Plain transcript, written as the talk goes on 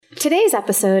Today's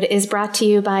episode is brought to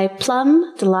you by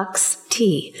Plum Deluxe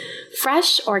Tea,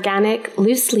 fresh, organic,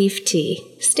 loose leaf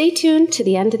tea. Stay tuned to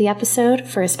the end of the episode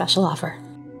for a special offer.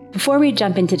 Before we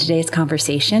jump into today's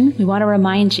conversation, we want to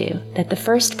remind you that the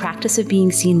first Practice of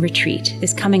Being Seen retreat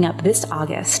is coming up this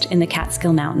August in the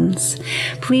Catskill Mountains.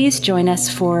 Please join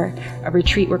us for a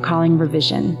retreat we're calling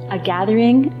Revision, a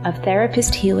gathering of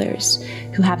therapist healers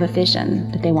who have a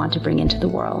vision that they want to bring into the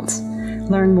world.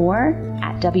 Learn more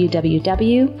at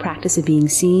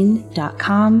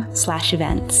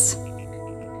www.practiceofbeingseen.com/events.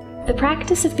 The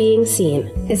practice of being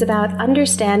seen is about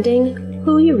understanding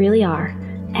who you really are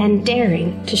and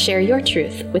daring to share your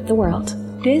truth with the world.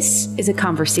 This is a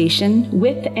conversation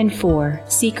with and for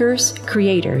seekers,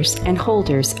 creators, and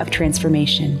holders of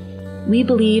transformation. We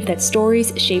believe that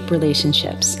stories shape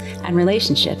relationships, and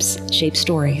relationships shape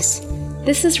stories.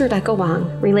 This is Rebecca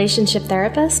Wong, relationship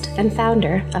therapist and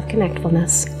founder of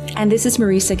Connectfulness. And this is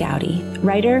Marisa Gowdy,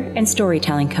 writer and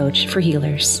storytelling coach for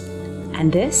healers.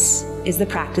 And this is the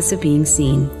Practice of Being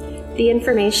Seen. The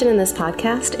information in this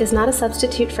podcast is not a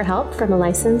substitute for help from a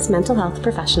licensed mental health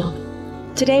professional.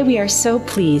 Today we are so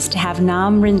pleased to have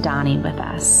Nam Rindani with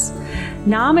us.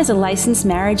 Nam is a licensed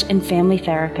marriage and family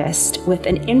therapist with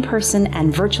an in-person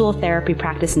and virtual therapy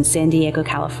practice in San Diego,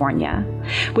 California.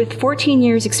 With 14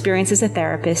 years experience as a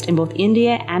therapist in both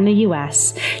India and the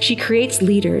US, she creates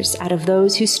leaders out of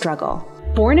those who struggle.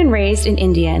 Born and raised in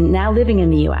India and now living in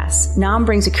the US, Nam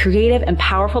brings a creative and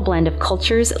powerful blend of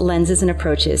cultures, lenses, and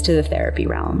approaches to the therapy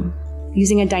realm.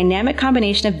 Using a dynamic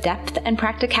combination of depth and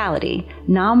practicality,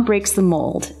 Nam breaks the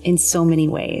mold in so many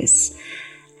ways.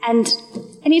 And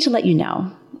I need to let you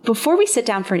know, before we sit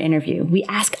down for an interview, we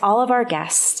ask all of our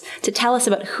guests to tell us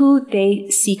about who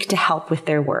they seek to help with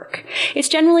their work. It's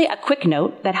generally a quick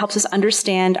note that helps us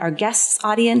understand our guests'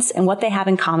 audience and what they have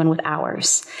in common with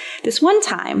ours. This one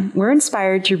time, we're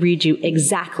inspired to read you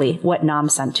exactly what Nam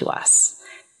sent to us.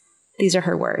 These are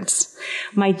her words.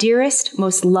 My dearest,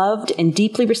 most loved, and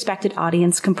deeply respected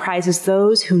audience comprises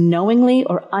those who knowingly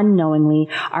or unknowingly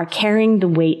are carrying the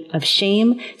weight of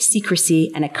shame,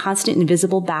 secrecy, and a constant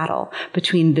invisible battle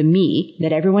between the me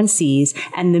that everyone sees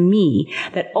and the me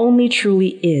that only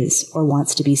truly is or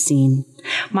wants to be seen.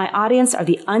 My audience are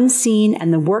the unseen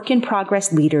and the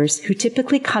work-in-progress leaders who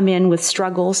typically come in with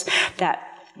struggles that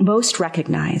most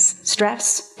recognize: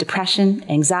 stress, depression,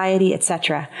 anxiety,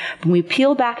 etc. When we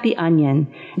peel back the onion,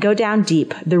 go down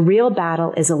deep, the real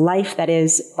battle is a life that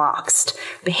is boxed.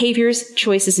 Behaviors,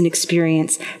 choices, and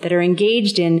experience that are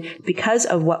engaged in because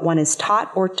of what one is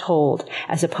taught or told,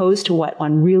 as opposed to what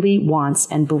one really wants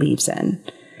and believes in.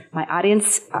 My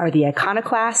audience are the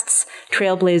iconoclasts,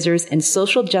 trailblazers, and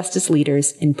social justice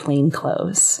leaders in plain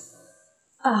clothes.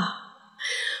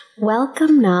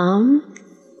 Welcome, Nam.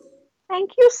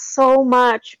 Thank you so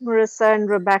much, Marisa and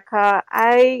Rebecca.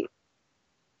 I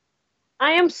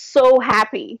am so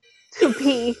happy to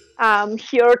be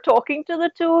here talking to the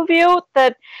two of you,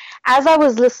 that as I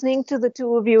was listening to the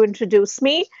two of you introduce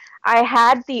me, I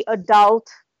had the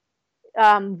adult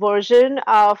version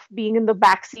of being in the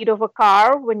backseat of a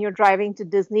car when you're driving to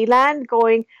Disneyland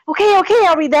going, okay,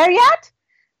 are we there yet?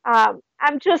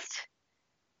 Thank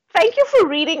you for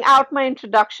reading out my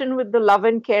introduction with the love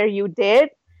and care you did.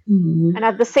 Mm-hmm. And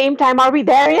at the same time, are we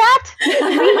there yet? Did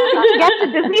we get to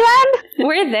Disneyland?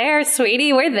 We're there,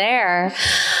 sweetie. We're there.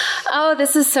 Oh,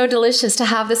 this is so delicious to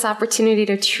have this opportunity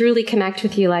to truly connect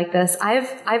with you like this.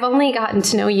 I've only gotten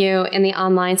to know you in the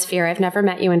online sphere. I've never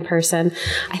met you in person.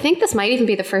 I think this might even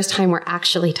be the first time we're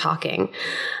actually talking.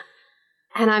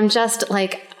 And I'm just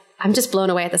blown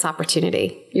away at this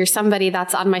opportunity. You're somebody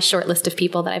that's on my short list of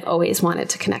people that I've always wanted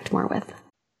to connect more with.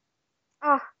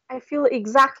 I feel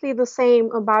exactly the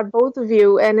same about both of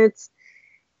you, and it's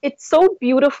so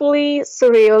beautifully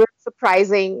surreal and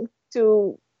surprising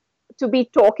to be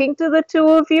talking to the two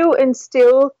of you and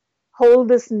still hold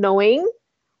this knowing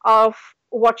of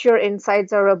what your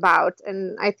insights are about.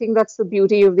 And I think that's the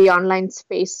beauty of the online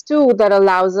space too, that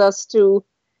allows us to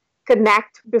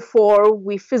connect before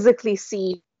we physically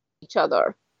see each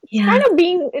other. Yeah.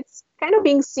 It's kind of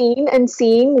being seen and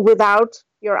seeing without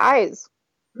your eyes.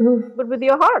 But with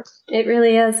your heart. It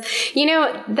really is. You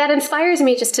know, that inspires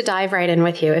me just to dive right in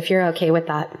with you, if you're okay with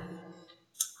that.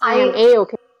 I am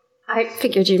A-okay. I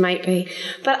figured you might be.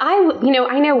 But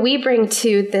I know we bring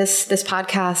to this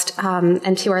podcast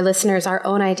and to our listeners our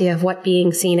own idea of what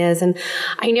being seen is. And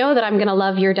I know that I'm going to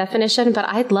love your definition, but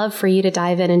I'd love for you to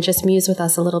dive in and just muse with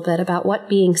us a little bit about what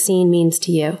being seen means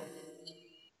to you.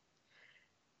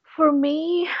 For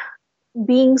me,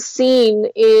 being seen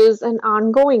is an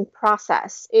ongoing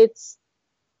process. It's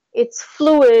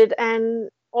fluid and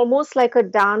almost like a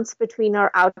dance between our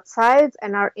outsides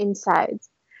and our insides.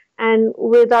 And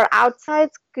with our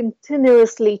outsides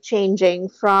continuously changing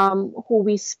from who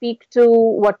we speak to,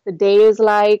 what the day is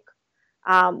like,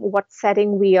 what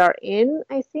setting we are in,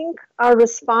 I think our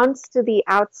response to the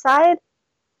outside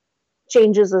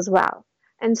changes as well.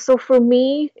 And so for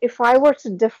me, if I were to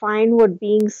define what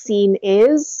being seen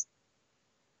is,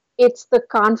 it's the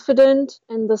confident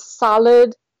and the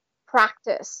solid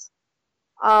practice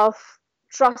of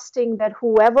trusting that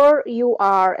whoever you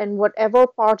are and whatever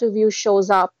part of you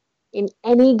shows up in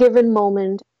any given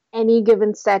moment, any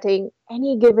given setting,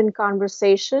 any given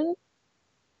conversation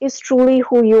is truly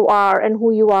who you are, and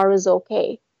who you are is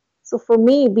okay. So for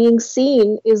me, being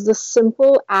seen is the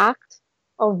simple act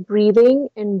of breathing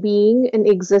and being and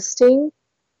existing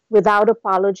without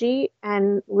apology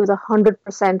and with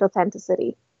 100%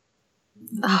 authenticity.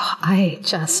 Oh, I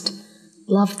just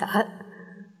love that.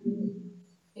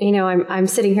 You know, I'm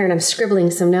sitting here and I'm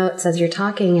scribbling some notes as you're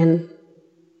talking, and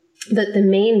the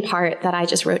main part that I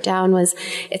just wrote down was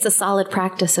it's a solid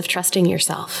practice of trusting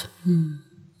yourself.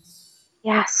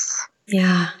 Yes.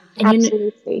 Yeah. And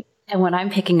absolutely. And what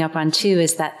I'm picking up on too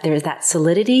is that there's that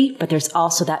solidity, but there's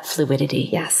also that fluidity.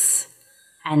 Yes.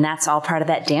 And that's all part of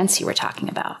that dance you were talking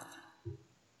about.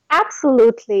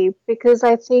 Absolutely, because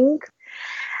I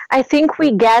think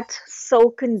we get so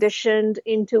conditioned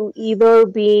into either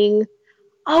being,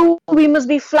 oh, we must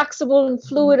be flexible and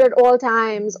fluid at all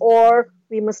times, or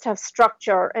we must have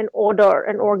structure and order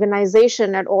and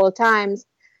organization at all times,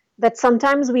 that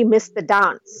sometimes we miss the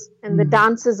dance. And the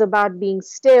dance is about being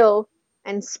still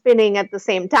and spinning at the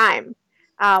same time,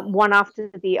 one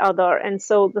after the other. And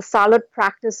so the solid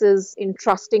practice is in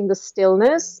trusting the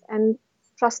stillness and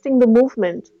trusting the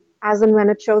movement as and when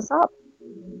it shows up.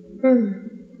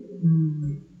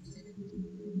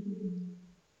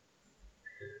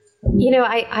 You know,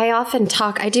 I often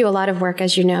I do a lot of work,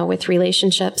 as you know, with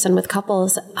relationships and with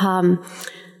couples. And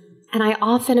I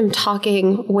often am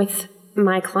talking with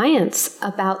my clients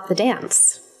about the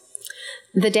dance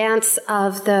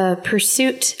of the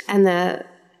pursuit and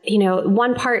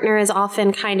one partner is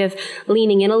often kind of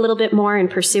leaning in a little bit more and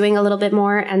pursuing a little bit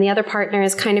more, and the other partner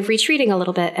is kind of retreating a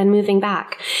little bit and moving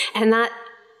back. And that,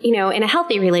 in a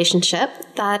healthy relationship,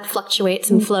 that fluctuates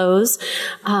and flows,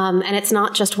 and it's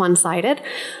not just one-sided.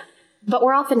 But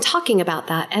we're often talking about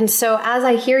that. And so as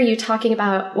I hear you talking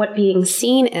about what being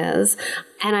seen is,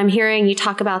 and I'm hearing you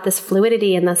talk about this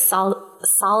fluidity and the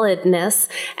solidness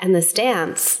and this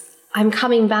dance, I'm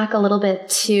coming back a little bit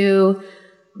to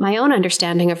my own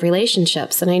understanding of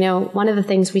relationships. And I know one of the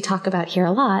things we talk about here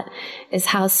a lot is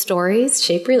how stories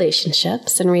shape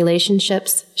relationships and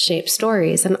relationships shape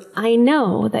stories. And I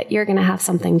know that you're going to have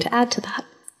something to add to that.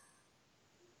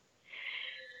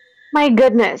 My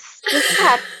goodness, just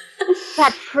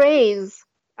that phrase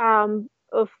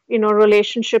of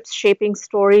relationships shaping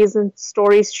stories and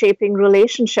stories shaping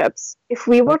relationships. If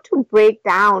we were to break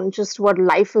down just what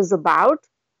life is about,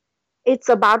 it's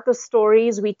about the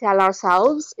stories we tell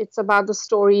ourselves. It's about the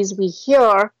stories we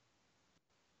hear,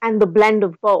 and the blend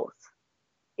of both.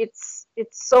 It's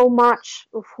so much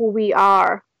of who we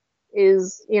are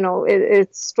is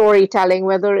it's storytelling.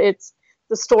 Whether it's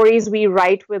the stories we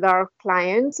write with our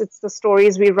clients, it's the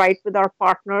stories we write with our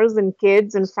partners and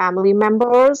kids and family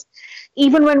members.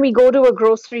 Even when we go to a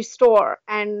grocery store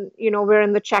and we're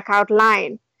in the checkout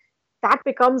line, that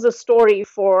becomes a story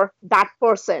for that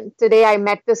person. Today I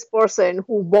met this person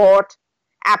who bought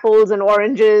apples and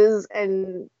oranges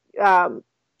and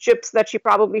chips that she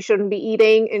probably shouldn't be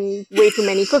eating and way too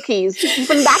many cookies.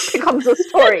 Even that becomes a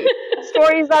story.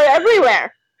 Stories are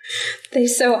everywhere. They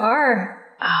so are.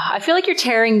 I feel like you're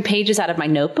tearing pages out of my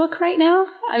notebook right now.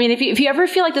 I mean, if you ever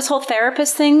feel like this whole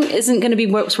therapist thing isn't going to be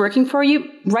what's working for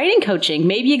you, writing coaching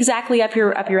may be exactly up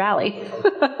your alley.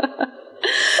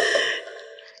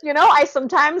 I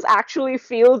sometimes actually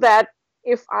feel that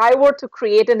if I were to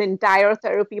create an entire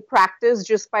therapy practice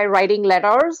just by writing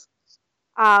letters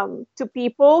to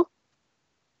people,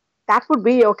 that would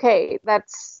be okay.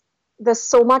 There's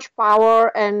so much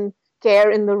power and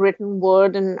care in the written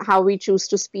word and how we choose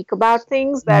to speak about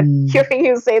things that hearing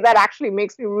you say that actually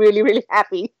makes me really, really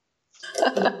happy.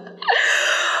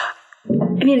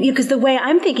 I mean, because the way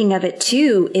I'm thinking of it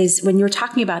too is when you're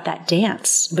talking about that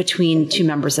dance between two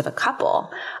members of a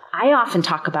couple, I often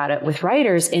talk about it with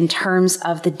writers in terms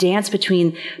of the dance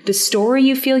between the story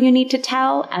you feel you need to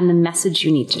tell and the message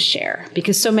you need to share.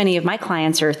 Because so many of my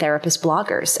clients are therapist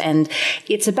bloggers, and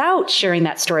it's about sharing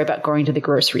that story about going to the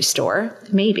grocery store.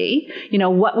 Maybe,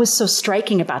 what was so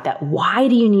striking about that? Why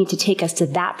do you need to take us to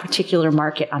that particular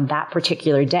market on that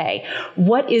particular day?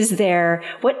 What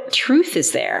truth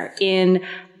is there in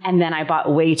and then I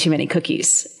bought way too many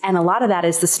cookies. And a lot of that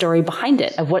is the story behind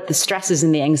it, of what the stresses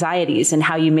and the anxieties and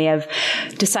how you may have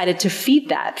decided to feed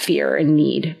that fear and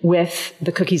need with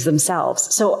the cookies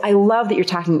themselves. So I love that you're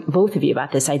talking, both of you,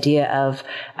 about this idea of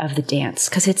the dance,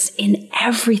 because it's in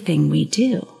everything we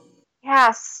do.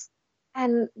 Yes.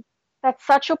 And that's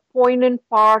such a poignant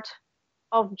part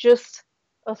of just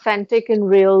authentic and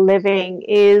real living,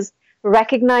 is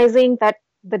recognizing that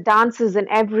the dance is in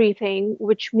everything,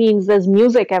 which means there's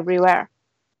music everywhere.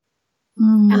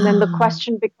 And then the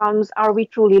question becomes, are we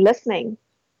truly listening?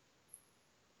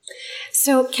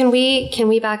 So can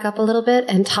we back up a little bit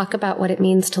and talk about what it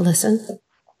means to listen? Of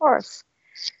course.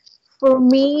 For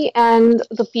me and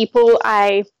the people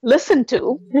I listen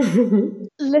to,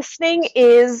 listening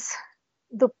is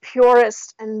the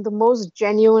purest and the most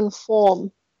genuine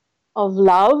form of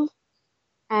love,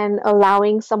 and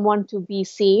allowing someone to be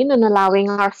seen and allowing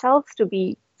ourselves to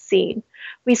be seen.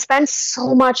 We spend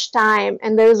so much time,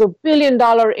 and there is $1 billion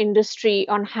industry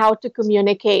on how to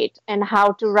communicate and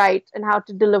how to write and how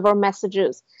to deliver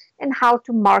messages and how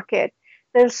to market.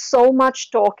 There's so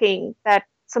much talking that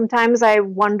sometimes I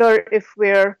wonder if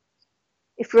we're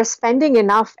spending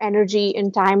enough energy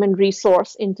and time and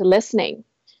resource into listening.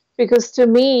 Because to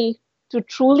me, to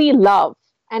truly love,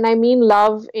 and I mean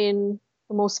love in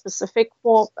the most specific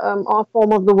form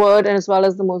of the word, and as well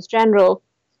as the most general,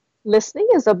 listening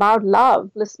is about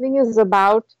love. Listening is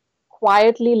about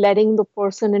quietly letting the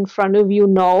person in front of you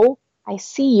know, I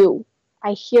see you,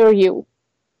 I hear you,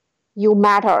 you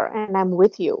matter, and I'm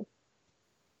with you.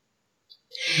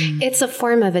 It's a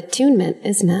form of attunement,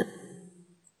 isn't it?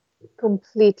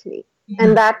 Completely. Yeah.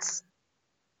 And that's,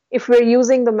 if we're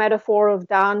using the metaphor of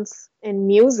dance and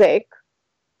music,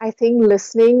 I think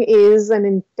listening is an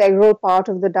integral part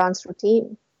of the dance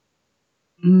routine.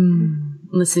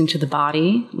 Listening to the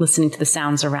body, listening to the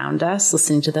sounds around us,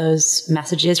 listening to those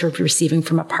messages we're receiving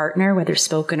from a partner, whether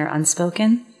spoken or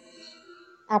unspoken.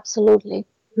 Absolutely.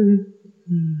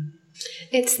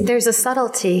 There's a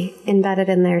subtlety embedded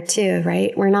in there too,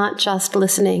 right? We're not just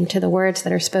listening to the words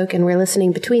that are spoken, we're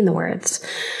listening between the words.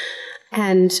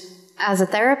 And as a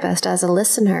therapist, as a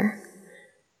listener,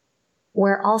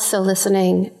 we're also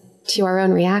listening to our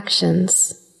own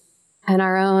reactions and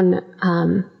our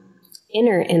own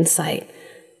inner insight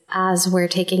as we're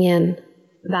taking in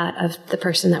that of the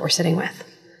person that we're sitting with.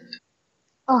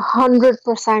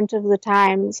 100% of the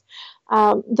times.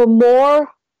 The more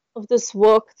of this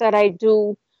work that I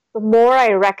do, the more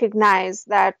I recognize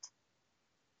that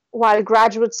while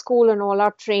graduate school and all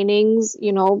our trainings,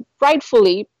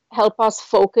 rightfully help us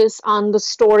focus on the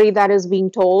story that is being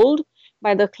told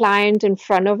by the client in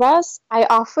front of us, I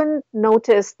often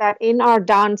notice that in our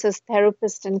dance as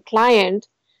therapist and client,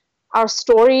 our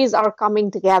stories are coming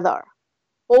together.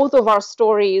 Both of our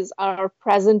stories are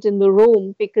present in the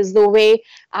room, because the way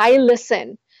I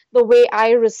listen, the way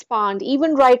I respond,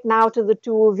 even right now to the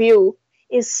two of you,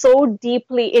 is so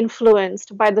deeply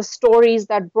influenced by the stories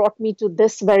that brought me to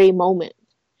this very moment.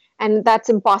 And that's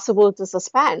impossible to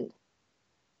suspend.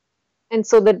 And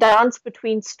so the dance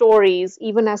between stories,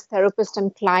 even as therapist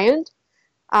and client,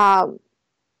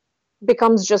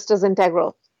 becomes just as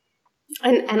integral.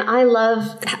 And I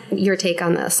love your take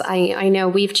on this. I know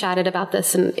we've chatted about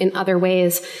this in other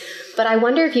ways, but I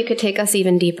wonder if you could take us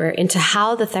even deeper into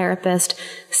how the therapist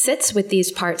sits with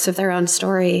these parts of their own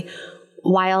story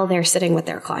while they're sitting with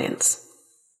their clients.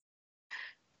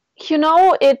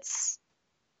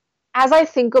 As I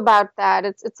think about that,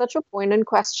 it's such a poignant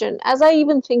question. As I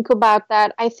even think about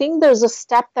that, I think there's a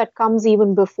step that comes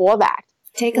even before that,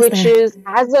 which is,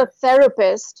 as a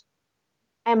therapist,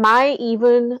 am I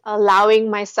even allowing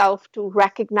myself to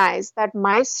recognize that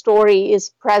my story is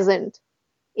present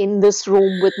in this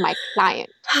room with my client?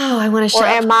 Oh, I want to shout. Or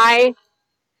am I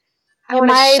the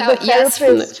therapist? Yes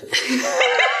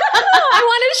I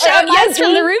want to shout yes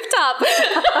from the rooftop.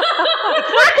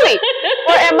 Exactly.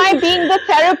 Or am I being the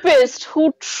therapist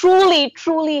who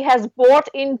truly has bought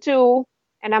into,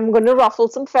 and I'm going to ruffle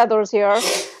some feathers here,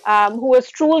 who has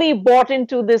truly bought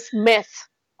into this myth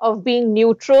of being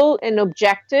neutral and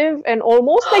objective and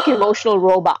almost like emotional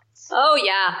robots? Oh,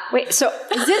 yeah. Wait, so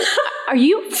are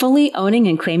you fully owning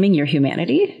and claiming your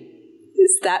humanity?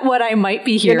 Is that what I might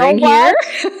be hearing here?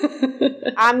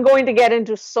 I'm going to get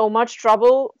into so much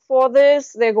trouble for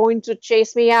this. They're going to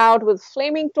chase me out with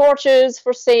flaming torches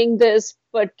for saying this.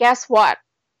 But guess what?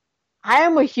 I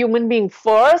am a human being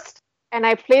first, and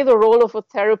I play the role of a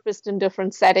therapist in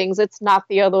different settings. It's not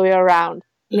the other way around.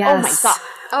 Yes. Oh my God.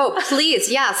 Oh,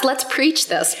 please. Yes. Let's preach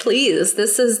this, please.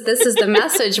 This is the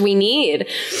message we need.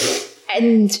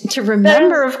 And to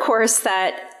remember, of course,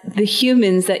 that the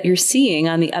humans that you're seeing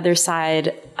on the other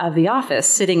side of the office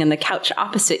sitting in the couch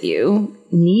opposite you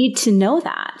need to know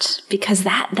that, because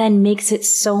that then makes it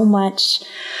so much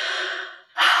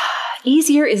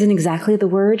easier isn't exactly the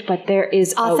word, but there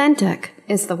is authentic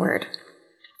is the word.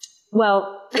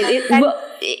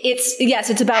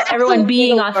 It's about everyone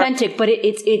being authentic, but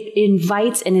it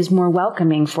invites and is more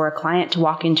welcoming for a client to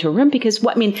walk into a room, because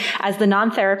as the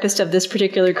non-therapist of this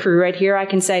particular crew right here, I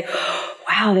can say,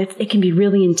 wow, it can be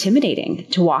really intimidating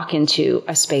to walk into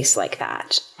a space like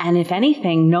that. And if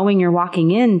anything, knowing you're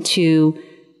walking in to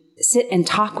sit and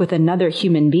talk with another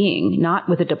human being, not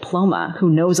with a diploma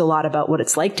who knows a lot about what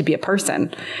it's like to be a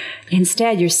person.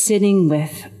 Instead, you're sitting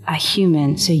with a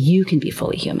human so you can be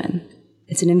fully human.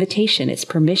 It's an invitation. It's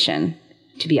permission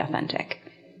to be authentic.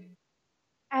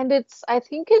 And I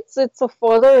think it's a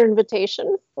further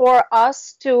invitation for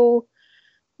us to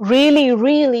really,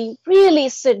 really, really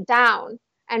sit down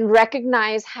and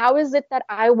recognize, how is it that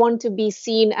I want to be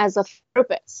seen as a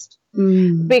therapist?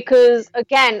 Because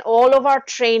again, all of our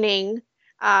training,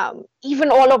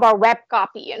 even all of our web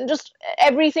copy and just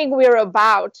everything we're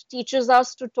about teaches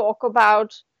us to talk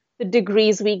about the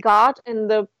degrees we got and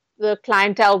the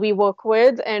clientele we work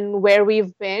with and where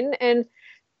we've been. And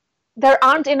there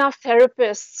aren't enough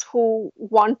therapists who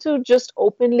want to just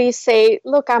openly say,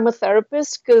 look, I'm a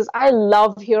therapist because I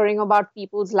love hearing about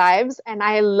people's lives and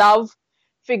I love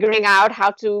figuring out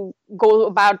how to go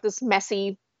about this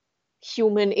messy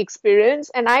human experience.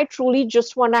 And I truly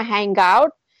just want to hang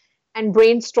out and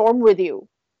brainstorm with you.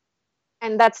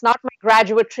 And that's not my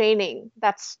graduate training.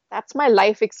 That's my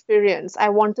life experience. I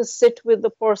want to sit with the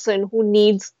person who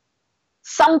needs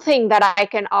something that I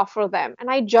can offer them. And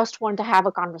I just want to have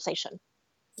a conversation.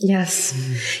 Yes.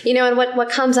 And what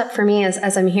comes up for me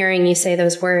as I'm hearing you say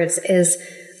those words is,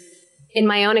 in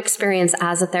my own experience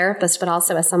as a therapist, but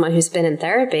also as someone who's been in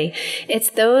therapy, it's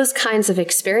those kinds of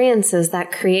experiences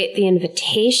that create the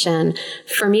invitation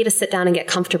for me to sit down and get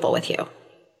comfortable with you.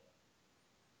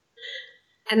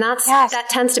 And that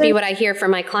tends to be what I hear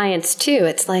from my clients too.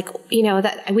 It's like,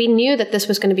 that we knew that this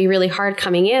was going to be really hard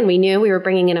coming in. We knew we were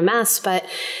bringing in a mess, but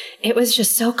it was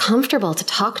just so comfortable to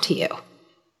talk to you.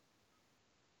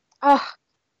 Oh,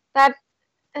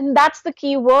 that's the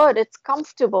key word. It's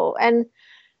comfortable. And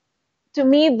to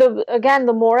me,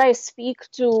 the more I speak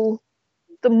to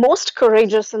the most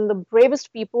courageous and the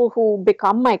bravest people who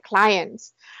become my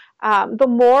clients, the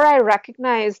more I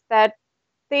recognize that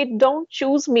they don't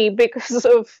choose me because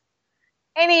of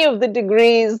any of the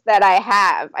degrees that I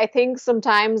have. I think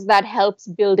sometimes that helps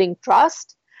building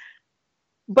trust.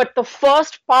 But the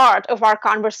first part of our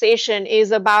conversation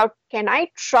is about, can I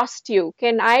trust you?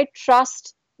 Can I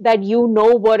trust that you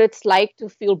know what it's like to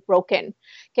feel broken?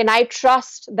 Can I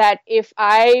trust that if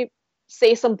I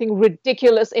say something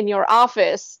ridiculous in your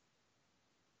office,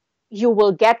 you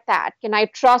will get that? Can I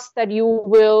trust that you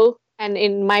will, and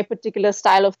in my particular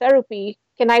style of therapy,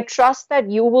 can I trust that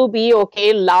you will be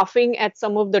okay laughing at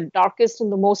some of the darkest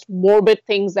and the most morbid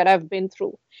things that I've been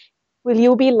through? Will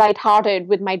you be lighthearted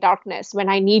with my darkness when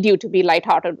I need you to be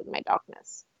lighthearted with my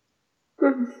darkness?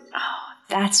 Oh,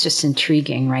 that's just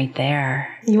intriguing right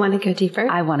there. You want to go deeper?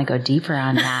 I want to go deeper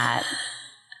on that.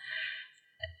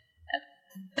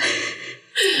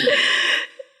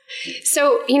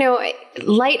 So,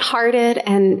 lighthearted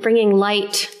and bringing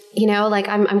light, like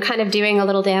I'm kind of doing a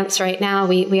little dance right now.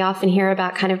 We often hear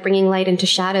about kind of bringing light into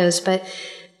shadows, but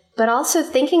also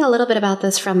thinking a little bit about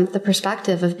this from the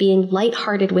perspective of being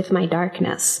lighthearted with my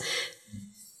darkness.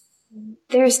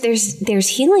 There's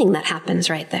healing that happens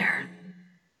right there.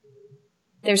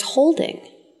 There's holding.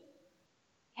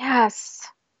 Yes.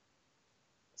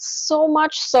 So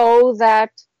much so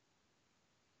that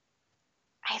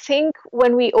I think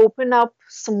when we open up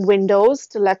some windows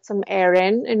to let some air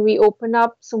in, and we open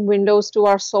up some windows to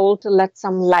our soul to let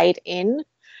some light in,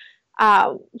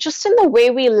 just in the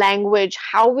way we language,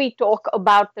 how we talk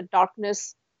about the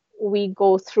darkness we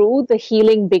go through, the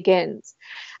healing begins.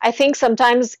 I think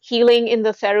sometimes healing in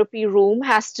the therapy room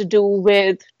has to do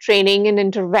with training and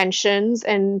interventions,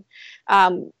 and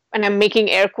I'm making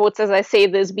air quotes as I say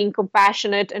this, being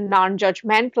compassionate and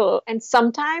non-judgmental. And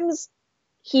sometimes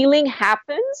healing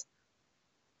happens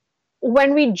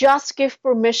when we just give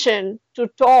permission to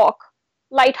talk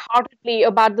lightheartedly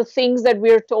about the things that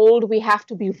we're told we have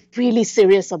to be really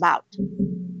serious about.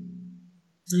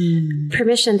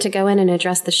 Permission to go in and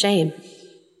address the shame.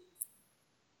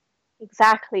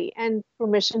 Exactly. And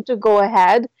permission to go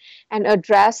ahead and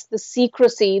address the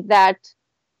secrecy that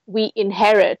we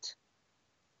inherit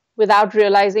without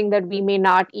realizing that we may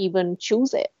not even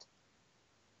choose it.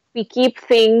 We keep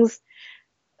things,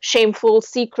 shameful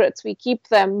secrets, we keep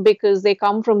them because they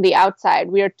come from the outside.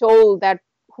 We are told that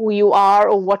who you are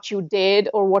or what you did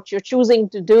or what you're choosing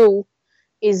to do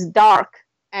is dark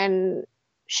and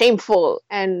shameful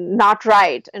and not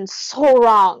right and so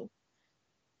wrong.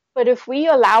 But if we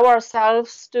allow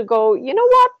ourselves to go, you know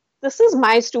what, this is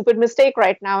my stupid mistake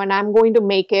right now, and I'm going to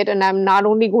make it, and I'm not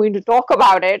only going to talk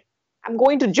about it, I'm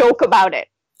going to joke about it.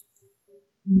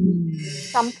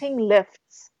 Something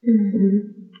lifts.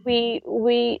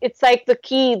 It's like the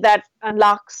key that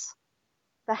unlocks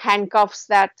the handcuffs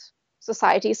that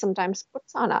society sometimes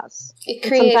puts on us.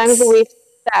 Sometimes the way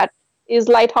that is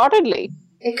lightheartedly.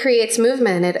 It creates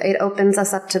movement. It opens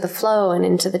us up to the flow and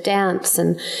into the dance,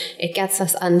 and it gets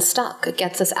us unstuck. It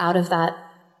gets us out of that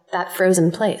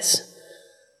frozen place.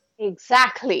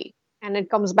 Exactly. And it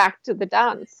comes back to the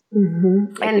dance.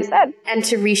 Like you said. And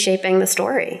to reshaping the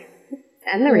story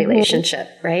and the relationship,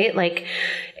 right? Like,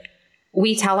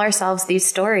 we tell ourselves these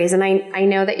stories, and I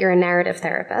know that you're a narrative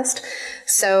therapist.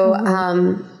 So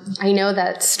I know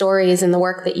that stories and the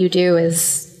work that you do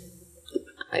is,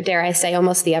 dare I say,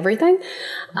 almost the everything.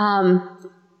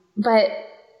 But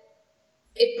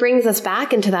it brings us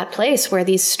back into that place where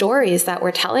these stories that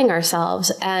we're telling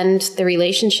ourselves and the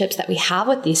relationships that we have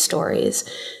with these stories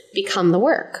become the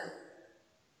work.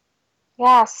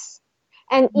 Yes.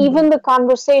 And even the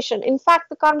conversation. In fact,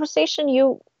 the conversation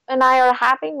you and I are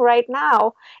having right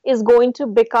now is going to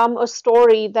become a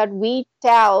story that we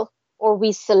tell or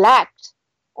we select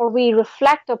or we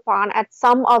reflect upon at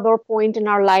some other point in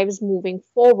our lives moving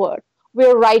forward.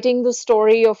 We're writing the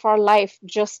story of our life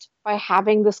just by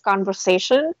having this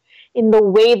conversation in the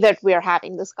way that we're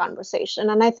having this conversation.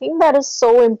 And I think that is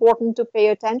so important to pay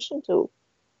attention to.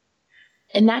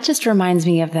 And that just reminds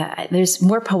me of that. There's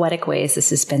more poetic ways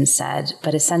this has been said,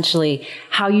 but essentially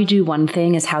how you do one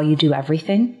thing is how you do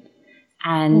everything.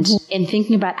 And in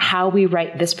thinking about how we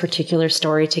write this particular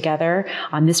story together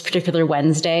on this particular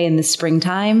Wednesday in the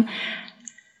springtime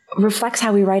reflects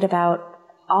how we write about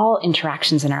all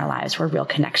interactions in our lives where real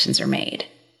connections are made.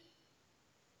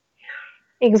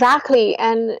 Exactly.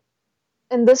 And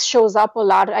this shows up a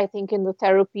lot, I think, in the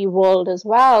therapy world as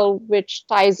well, which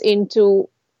ties into,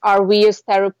 are we as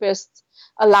therapists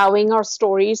allowing our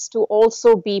stories to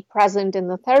also be present in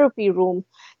the therapy room?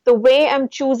 The way I'm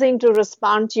choosing to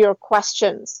respond to your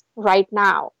questions right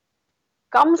now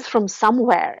comes from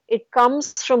somewhere. It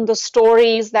comes from the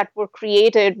stories that were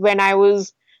created when I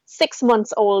was 6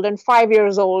 months old and 5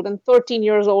 years old and 13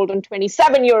 years old and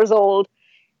 27 years old.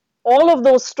 All of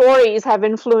those stories have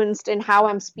influenced in how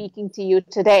I'm speaking to you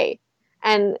today.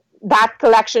 And that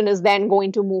collection is then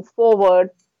going to move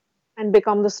forward and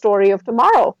become the story of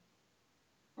tomorrow.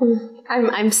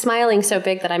 I'm smiling so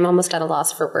big that I'm almost at a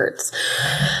loss for words.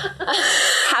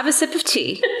 Have a sip of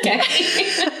tea. Okay.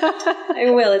 I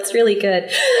will. It's really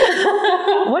good.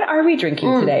 What are we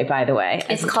drinking today, by the way?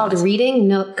 It's called Reading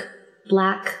Nook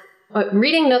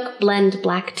Blend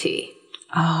Black Tea.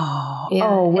 Oh.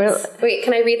 Yeah, well. Wait,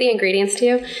 can I read the ingredients to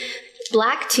you?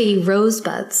 Black tea,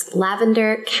 rosebuds,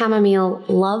 lavender, chamomile,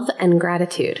 love, and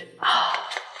gratitude.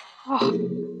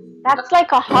 That's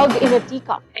like a hug in a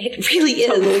teacup. It really is.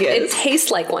 Totally is. It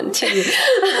tastes like one too.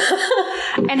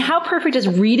 And how perfect does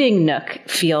Reading Nook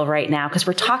feel right now? Because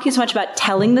we're talking so much about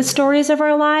telling the stories of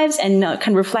our lives and kind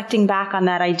of reflecting back on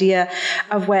that idea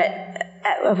of what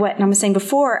I was saying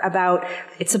before about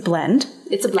it's a blend.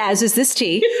 It's a blend. As is this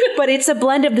tea. But it's a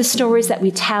blend of the stories that we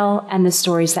tell and the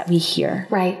stories that we hear.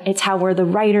 Right. It's how we're the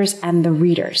writers and the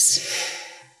readers.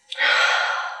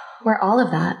 We're all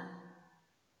of that.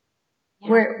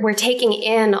 Yeah. We're taking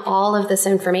in all of this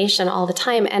information all the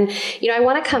time. And, I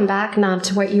want to come back, Nam,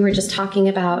 to what you were just talking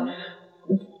about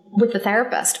with the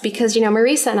therapist, because,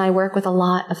 Marisa and I work with a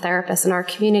lot of therapists in our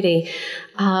community.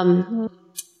 And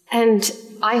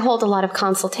I hold a lot of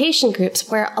consultation groups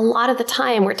where a lot of the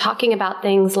time we're talking about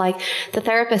things like the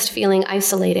therapist feeling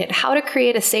isolated, how to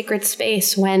create a sacred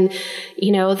space when,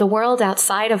 the world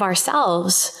outside of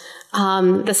ourselves,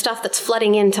 the stuff that's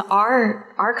flooding into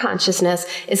our consciousness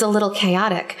is a little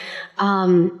chaotic.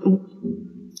 How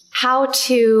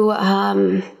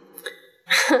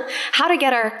to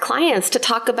get our clients to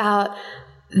talk about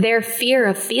their fear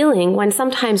of feeling when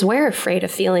sometimes we're afraid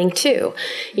of feeling too.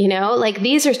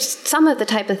 These are some of the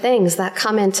type of things that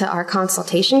come into our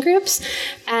consultation groups,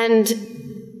 and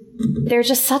they're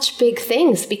just such big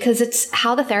things because it's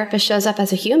how the therapist shows up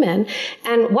as a human,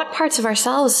 and what parts of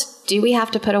ourselves do we have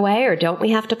to put away or don't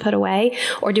we have to put away,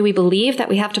 or do we believe that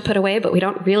we have to put away but we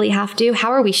don't really have to?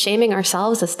 How are we shaming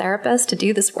ourselves as therapists to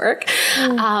do this work?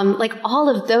 All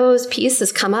of those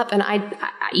pieces come up, and I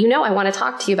want to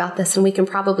talk to you about this, and we can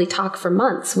probably talk for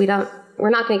months. We're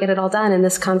not going to get it all done in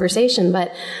this conversation,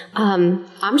 but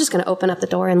I'm just going to open up the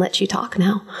door and let you talk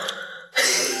now.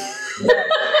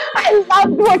 I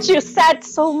loved what you said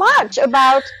so much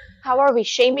about how are we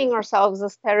shaming ourselves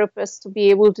as therapists to be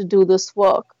able to do this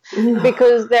work?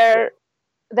 Because there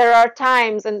are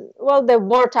times, and well, there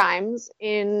were times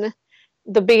in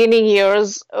the beginning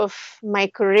years of my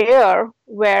career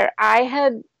where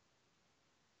I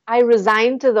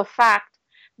resigned to the fact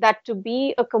that to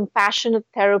be a compassionate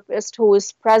therapist who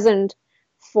is present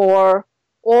for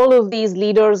all of these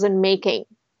leaders in making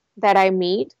that I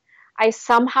meet, I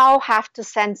somehow have to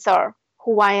censor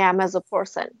who I am as a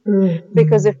person.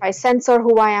 Because if I censor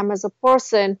who I am as a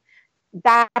person,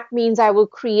 that means I will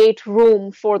create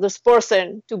room for this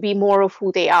person to be more of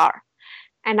who they are.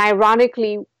 And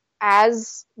ironically,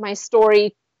 as my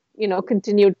story,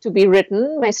 continued to be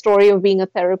written, my story of being a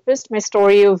therapist, my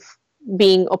story of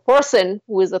being a person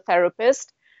who is a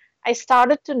therapist, I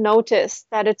started to notice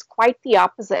that it's quite the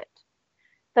opposite.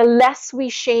 The less we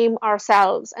shame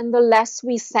ourselves and the less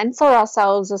we censor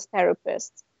ourselves as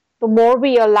therapists, the more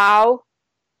we allow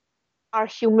our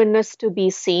humanness to be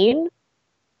seen,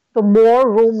 the more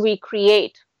room we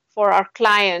create for our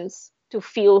clients to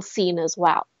feel seen as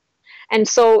well. And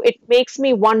so it makes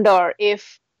me wonder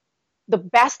if the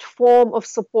best form of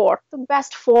support, the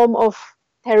best form of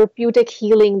therapeutic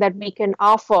healing that we can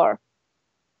offer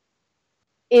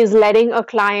is letting a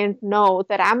client know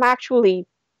that I'm actually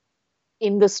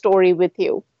in the story with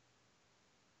you.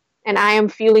 And I am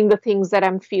feeling the things that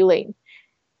I'm feeling.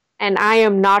 And I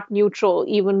am not neutral,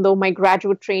 even though my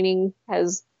graduate training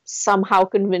has somehow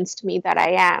convinced me that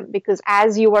I am. Because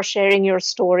as you are sharing your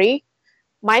story,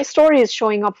 my story is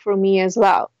showing up for me as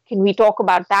well. Can we talk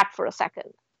about that for a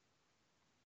second?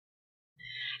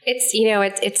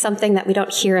 It's something that we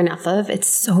don't hear enough of. It's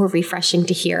so refreshing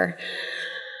to hear.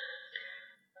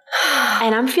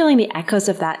 And I'm feeling the echoes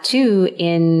of that too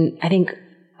in, I think,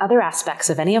 other aspects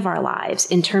of any of our lives,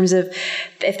 in terms of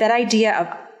if that idea of,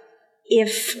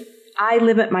 if I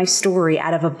limit my story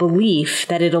out of a belief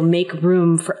that it'll make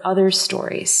room for other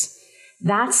stories.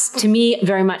 That's, to me,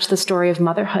 very much the story of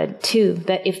motherhood too.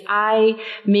 That if I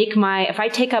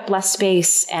take up less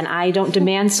space and I don't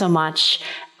demand so much,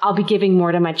 I'll be giving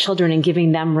more to my children and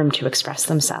giving them room to express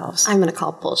themselves. I'm going to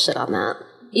call bullshit on that,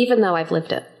 even though I've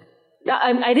lived it.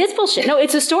 It is bullshit. No,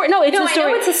 it's a story. No, it's a story.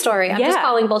 I know it's a story. I'm just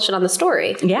calling bullshit on the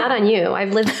story, not on you.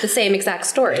 I've lived the same exact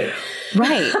story.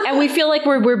 Right. And we feel like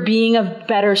we're being of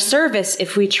better service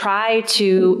if we try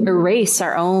to erase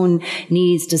our own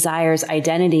needs, desires,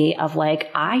 identity of like,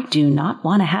 I do not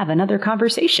want to have another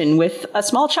conversation with a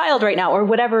small child right now or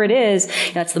whatever it is.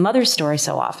 That's the mother's story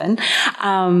so often.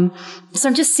 So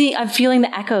I'm feeling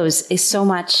the echoes is so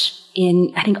much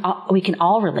I think we can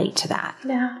all relate to that.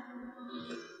 Yeah.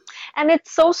 And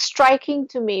it's so striking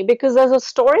to me because there's a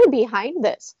story behind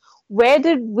this. Where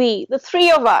did we, the three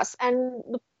of us, and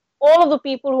all of the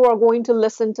people who are going to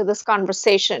listen to this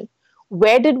conversation,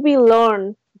 where did we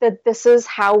learn that this is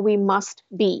how we must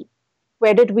be?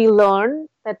 Where did we learn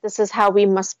that this is how we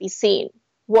must be seen?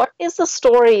 What is the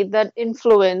story that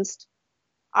influenced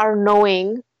our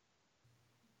knowing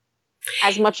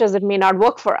as much as it may not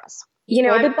work for us?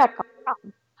 Where did that come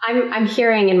from? I'm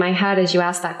hearing in my head as you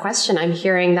ask that question, I'm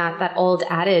hearing that old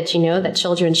adage, that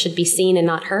children should be seen and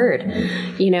not heard,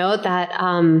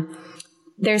 that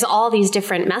there's all these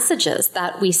different messages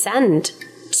that we send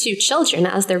to children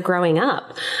as they're growing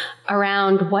up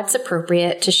around what's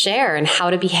appropriate to share and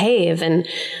how to behave and,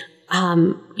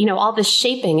 all this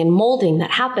shaping and molding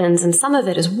that happens. And some of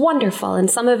it is wonderful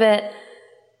and some of it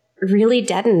really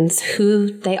deadens who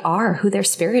they are, who their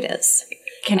spirit is.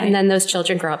 Then those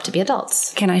children grow up to be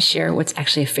adults. Can I share what's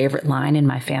actually a favorite line in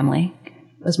my family?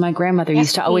 It was my grandmother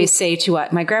used to always say to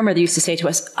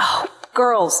us, "Oh,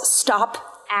 girls, stop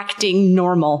acting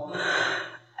normal."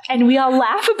 And we all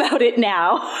laugh about it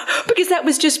now because that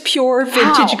was just pure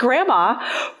vintage grandma.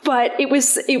 But it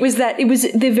was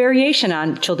the variation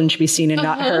on children should be seen and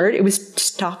not heard. It was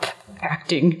stop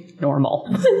acting normal.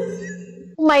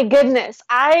 Oh my goodness.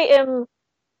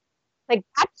 That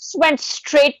just went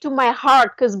straight to my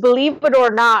heart because believe it or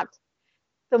not,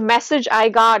 the message I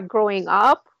got growing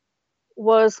up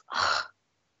was,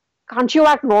 can't you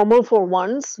act normal for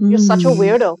once? You're such a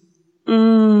weirdo.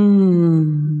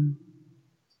 And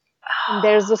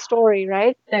there's the story,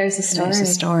 right? There's a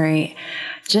story.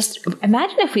 Just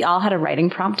imagine if we all had a writing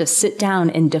prompt to sit down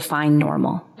and define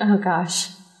normal. Oh, gosh.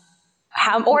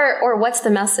 Or what's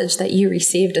the message that you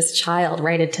received as a child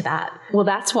right into that? Well,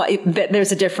 that's why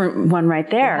there's a different one right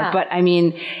there. Yeah. But I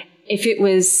mean, if it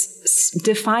was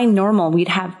define normal, we'd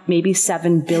have maybe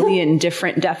 7 billion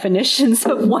different definitions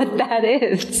of what that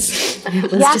is.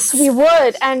 Yes, we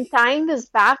would. And tying this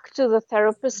back to the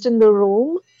therapist in the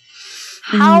room,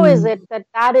 How is it that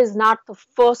that is not the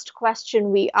first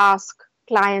question we ask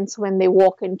clients when they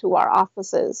walk into our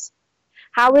offices?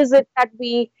 How is it that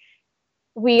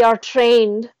we are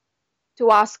trained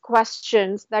to ask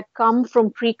questions that come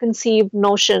from preconceived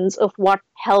notions of what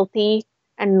healthy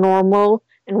and normal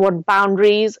and what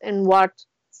boundaries and what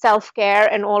self-care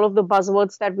and all of the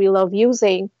buzzwords that we love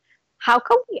using? How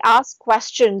come we ask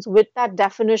questions with that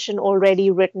definition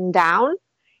already written down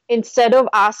instead of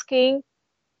asking,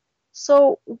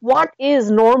 so what is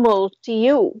normal to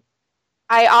you?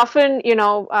 I often,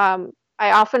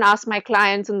 I often ask my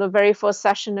clients in the very first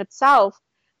session itself,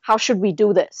 how should we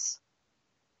do this?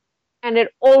 And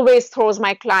it always throws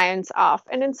my clients off.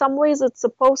 And in some ways it's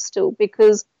supposed to,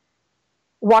 because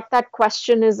what that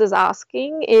question is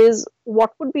asking is,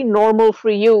 what would be normal for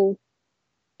you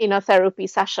in a therapy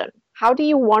session? How do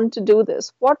you want to do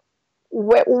this? What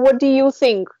do you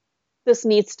think this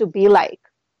needs to be like?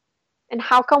 And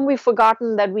how come we've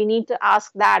forgotten that we need to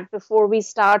ask that before we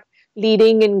start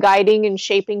leading and guiding and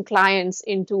shaping clients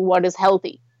into what is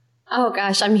healthy? Oh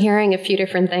gosh, I'm hearing a few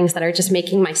different things that are just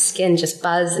making my skin just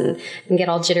buzz and get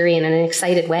all jittery in an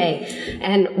excited way.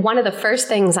 And one of the first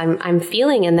things I'm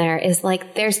feeling in there is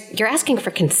like you're asking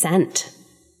for consent.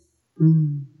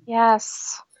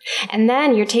 Yes. And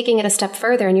then you're taking it a step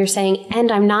further and you're saying,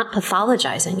 and I'm not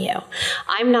pathologizing you.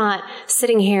 I'm not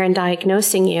sitting here and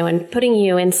diagnosing you and putting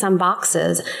you in some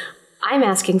boxes. I'm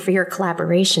asking for your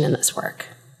collaboration in this work.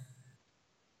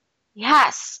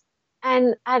 Yes.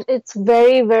 And at its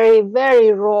very, very,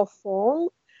 very raw form,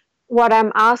 what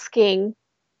I'm asking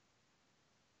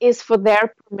is for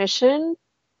their permission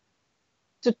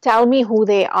to tell me who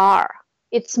they are.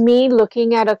 It's me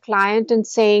looking at a client and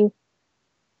saying,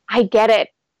 I get it.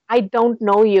 I don't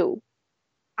know you.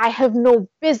 I have no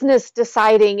business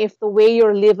deciding if the way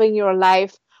you're living your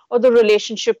life or the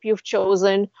relationship you've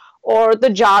chosen or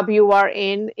the job you are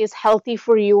in is healthy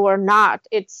for you or not.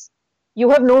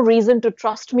 You have no reason to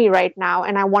trust me right now,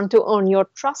 and I want to earn your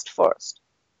trust first.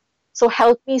 So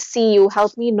help me see you,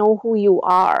 help me know who you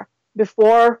are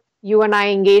before you and I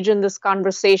engage in this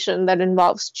conversation that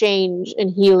involves change and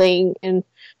healing and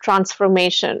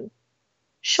transformation.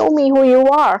 Show me who you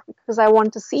are, because I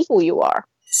want to see who you are.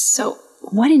 So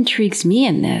what intrigues me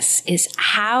in this is,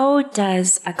 how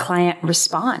does a client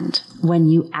respond when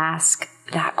you ask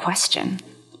that question?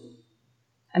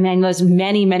 I mean, I know there's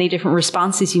many, many different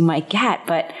responses you might get,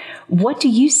 but what do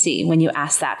you see when you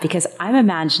ask that? Because I'm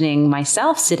imagining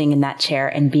myself sitting in that chair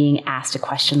and being asked a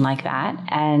question like that.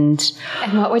 And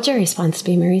what would your response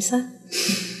be, Marisa?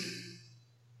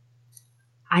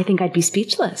 I think I'd be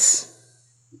speechless.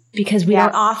 Because we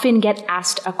don't often get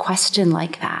asked a question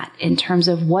like that in terms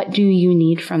of, what do you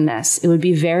need from this? It would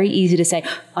be very easy to say,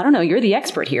 I don't know, you're the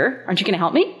expert here. Aren't you going to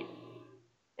help me?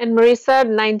 And Marisa,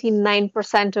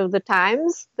 99% of the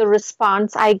times, the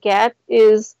response I get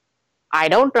is, I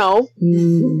don't know.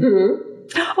 Mm-hmm.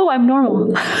 Oh, I'm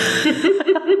normal.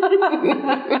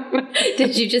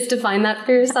 Did you just define that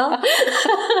for yourself?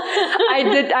 I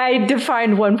did. I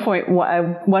defined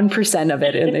 1% of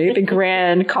it in the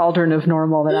grand cauldron of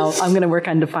normal that I'm going to work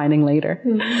on defining later.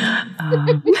 And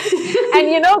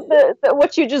you know,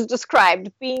 what you just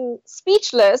described, being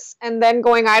speechless and then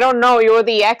going, I don't know, you're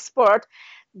the expert.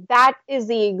 That is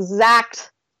the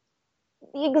exact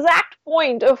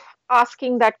point of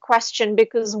asking that question,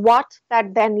 because what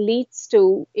that then leads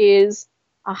to is,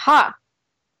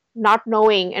 not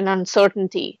knowing and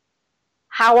uncertainty.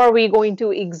 How are we going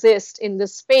to exist in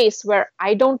this space where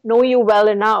I don't know you well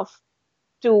enough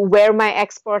to wear my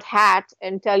expert hat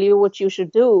and tell you what you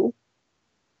should do,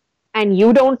 and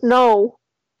you don't know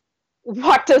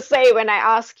what to say when I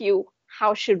ask you,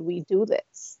 how should we do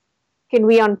this? Can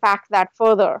we unpack that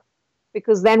further?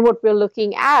 Because then what we're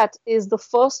looking at is the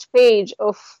first page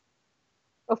of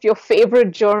your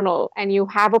favorite journal, and you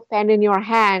have a pen in your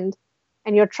hand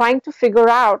and you're trying to figure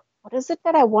out, what is it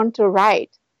that I want to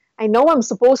write? I know I'm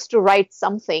supposed to write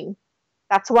something.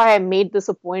 That's why I made this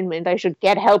appointment. I should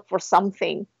get help for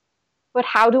something. But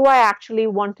how do I actually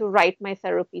want to write my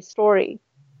therapy story?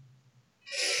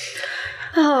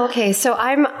 Oh, okay. So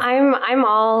I'm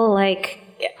all like,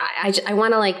 I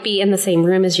want to like be in the same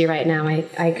room as you right now.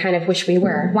 I kind of wish we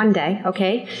were one day.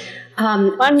 Okay.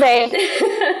 One day.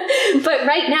 But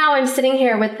right now I'm sitting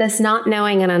here with this not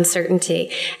knowing and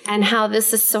uncertainty, and how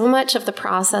this is so much of the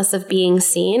process of being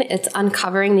seen. It's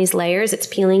uncovering these layers. It's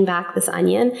peeling back this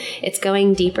onion. It's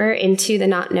going deeper into the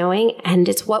not knowing. And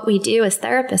it's what we do as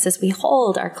therapists, is we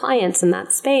hold our clients in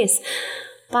that space.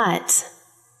 But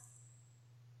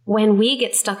when we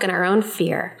get stuck in our own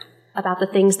fear about the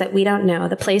things that we don't know,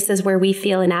 the places where we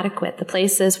feel inadequate, the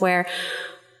places where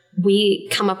we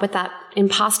come up with that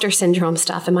imposter syndrome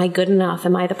stuff. Am I good enough?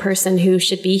 Am I the person who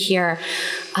should be here?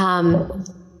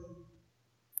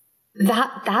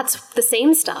 That's the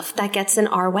same stuff that gets in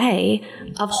our way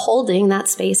of holding that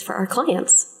space for our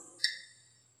clients.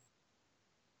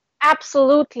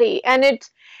 Absolutely. And it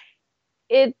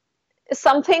is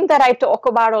something that I talk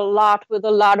about a lot with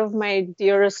a lot of my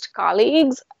dearest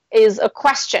colleagues is a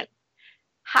question.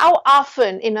 How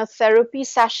often in a therapy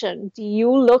session do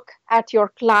you look at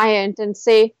your client and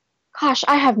say, gosh,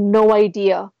 I have no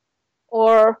idea,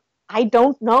 or I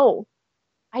don't know.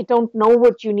 I don't know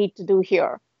what you need to do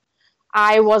here.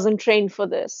 I wasn't trained for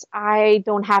this. I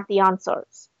don't have the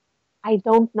answers. I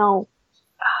don't know.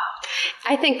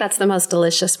 I think that's the most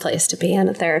delicious place to be in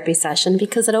a therapy session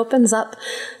because it opens up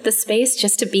the space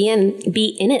just to be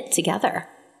in it together.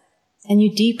 And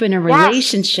you deepen a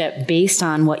relationship based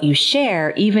on what you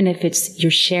share, even if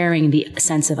you're sharing the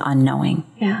sense of unknowing.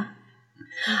 Yeah.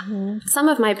 Mm-hmm. Some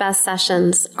of my best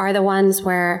sessions are the ones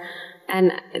where,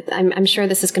 and I'm sure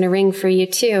this is going to ring for you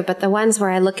too, but the ones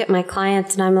where I look at my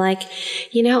clients and I'm like,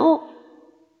 you're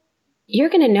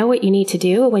going to know what you need to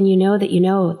do when you know that you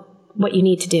know what you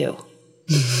need to do.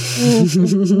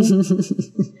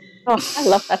 Oh, I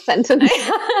love that sentence.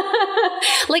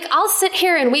 Like, I'll sit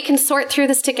here and we can sort through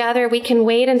this together. We can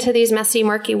wade into these messy,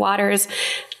 murky waters,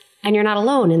 and you're not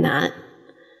alone in that.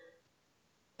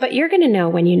 But you're going to know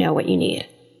when you know what you need.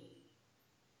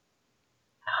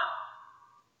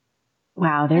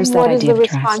 Wow, there's that idea of trust. What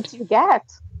is the response you get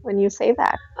when you say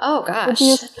that? Oh, gosh.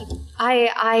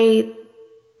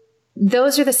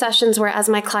 Those are the sessions where, as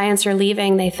my clients are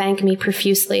leaving, they thank me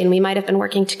profusely, and we might have been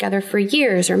working together for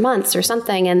years or months or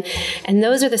something. And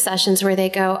those are the sessions where they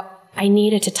go, I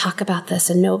needed to talk about this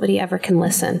and nobody ever can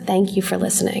listen. Thank you for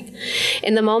listening.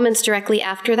 In the moments directly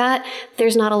after that,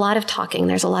 there's not a lot of talking.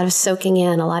 There's a lot of soaking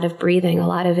in, a lot of breathing, a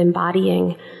lot of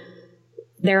embodying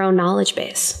their own knowledge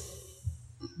base.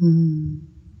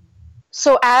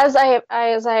 So as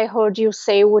I heard you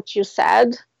say what you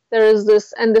said, there is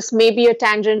this, and this may be a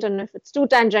tangent, and if it's too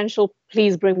tangential,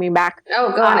 please bring me back.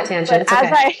 Oh, go on a tangent. It's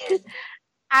okay.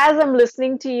 As I'm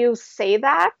listening to you say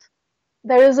that,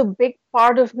 there is a big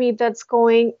part of me that's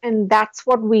going, and that's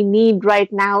what we need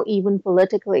right now, even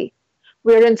politically.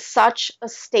 We're in such a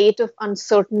state of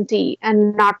uncertainty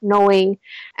and not knowing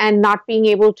and not being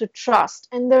able to trust.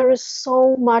 And there is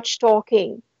so much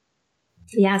talking.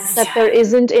 Yes. That there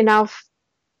isn't enough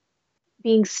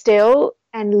being still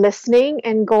and listening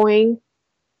and going,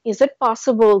 is it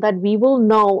possible that we will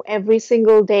know every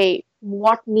single day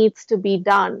what needs to be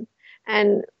done?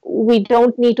 And we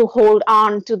don't need to hold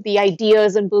on to the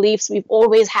ideas and beliefs we've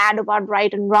always had about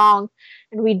right and wrong.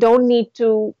 And we don't need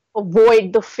to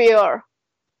avoid the fear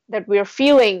that we're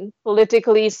feeling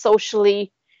politically,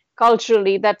 socially,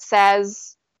 culturally that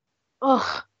says,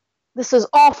 oh, this is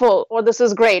awful or this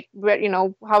is great,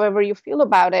 however you feel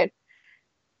about it.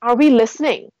 Are we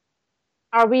listening?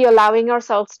 Are we allowing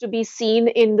ourselves to be seen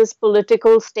in this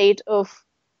political state of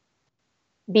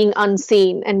being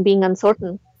unseen and being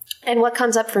uncertain? And what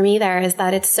comes up for me there is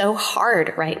that it's so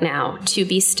hard right now to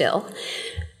be still,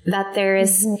 that there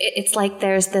is, it's like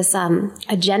there's this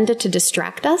agenda to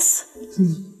distract us.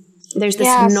 There's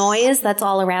this noise that's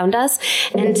all around us,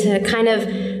 and to kind of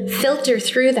filter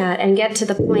through that and get to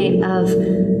the point of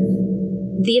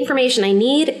the information I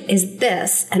need is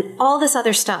this, and all this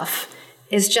other stuff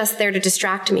is just there to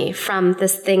distract me from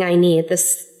this thing I need,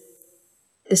 this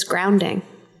grounding,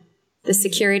 this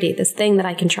security, this thing that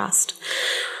I can trust.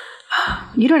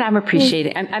 You know what I'm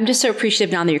appreciating? I'm just so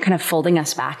appreciative now that you're kind of folding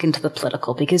us back into the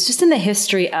political, because just in the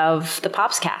history of the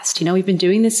Popscast, we've been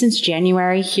doing this since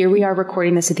January. Here we are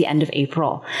recording this at the end of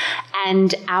April.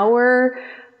 And our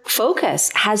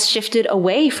focus has shifted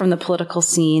away from the political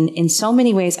scene in so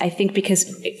many ways, I think, because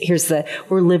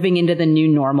we're living into the new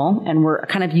normal and we're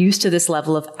kind of used to this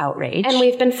level of outrage. And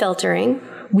we've been filtering.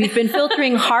 We've been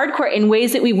filtering hardcore in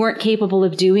ways that we weren't capable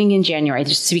of doing in January.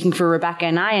 Just speaking for Rebecca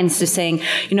and I, and just saying,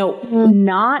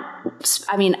 I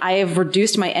have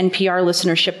reduced my NPR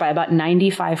listenership by about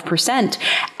 95%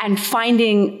 and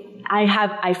finding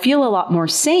I feel a lot more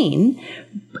sane,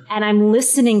 and I'm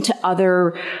listening to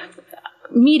other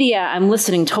media. I'm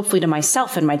listening hopefully to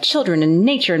myself and my children and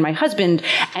nature and my husband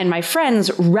and my friends,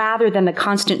 rather than the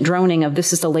constant droning of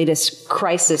this is the latest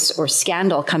crisis or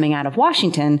scandal coming out of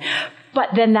Washington.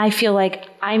 But then I feel like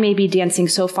I may be dancing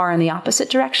so far in the opposite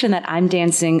direction that I'm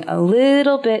dancing a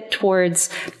little bit towards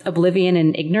oblivion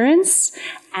and ignorance.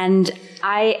 And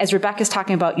as Rebecca's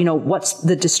talking about, what's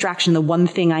the distraction, the one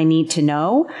thing I need to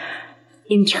know,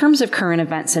 in terms of current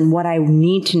events and what I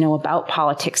need to know about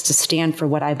politics to stand for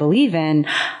what I believe in,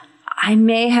 I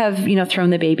may have, thrown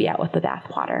the baby out with the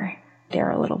bathwater there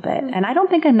a little bit. And I don't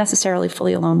think I'm necessarily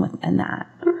fully alone in that.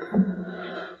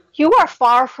 You are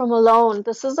far from alone.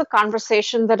 This is a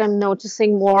conversation that I'm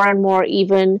noticing more and more,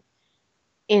 even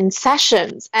in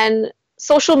sessions and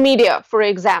social media, for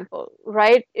example,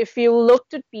 right? If you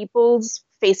looked at people's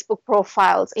Facebook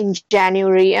profiles in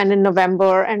January and in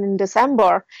November and in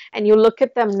December, and you look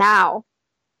at them now,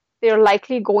 they're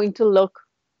likely going to look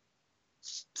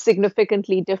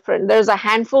significantly different. There's a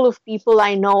handful of people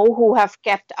I know who have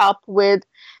kept up with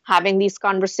having these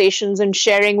conversations and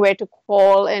sharing where to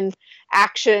call and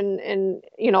action and,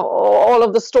 all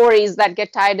of the stories that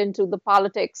get tied into the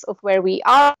politics of where we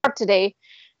are today.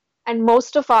 And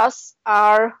most of us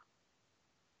are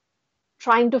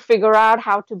trying to figure out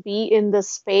how to be in this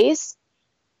space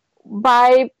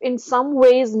by, in some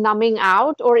ways, numbing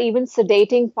out or even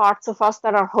sedating parts of us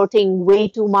that are hurting way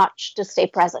too much to stay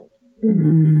present.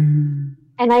 Mm-hmm.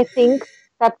 And I think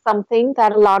that's something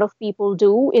that a lot of people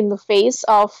do in the face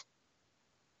of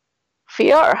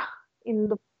fear, in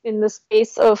the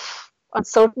space of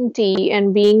uncertainty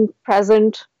and being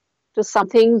present to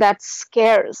something that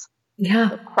scares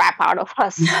the crap out of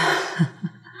us.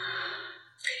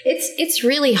 It's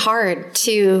really hard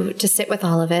to sit with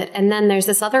all of it. And then there's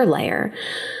this other layer,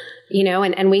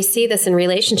 and we see this in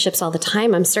relationships all the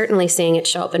time. I'm certainly seeing it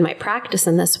show up in my practice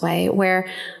in this way, where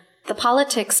the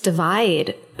politics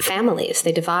divide families,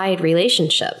 they divide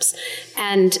relationships.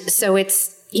 And so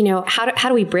it's, how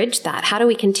do we bridge that? How do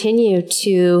we continue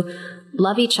to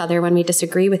love each other when we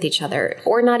disagree with each other,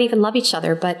 or not even love each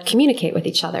other, but communicate with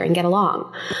each other and get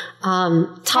along,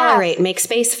 tolerate, make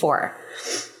space for?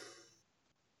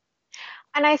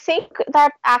 And I think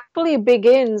that actually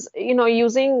begins,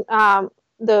 using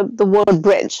the word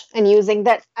bridge and using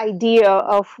that idea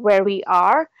of where we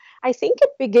are. I think it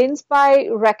begins by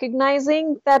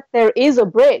recognizing that there is a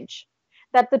bridge,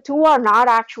 that the two are not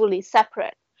actually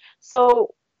separate.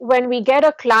 So when we get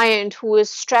a client who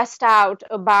is stressed out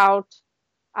about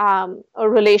a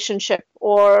relationship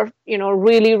or,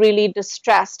 really, really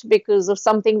distressed because of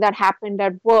something that happened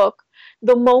at work,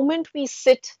 the moment we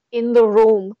sit in the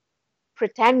room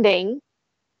pretending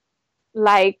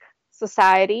like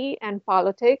society and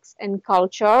politics and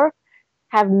culture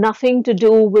have nothing to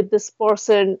do with this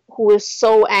person who is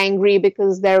so angry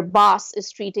because their boss is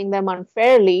treating them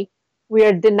unfairly, we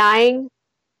are denying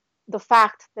the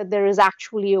fact that there is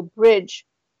actually a bridge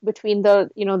between the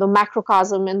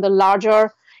macrocosm and the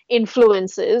larger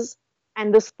influences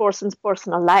and this person's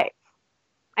personal life.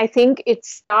 I think it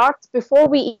starts before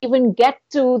we even get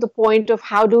to the point of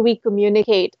how do we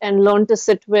communicate and learn to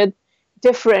sit with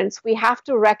difference. We have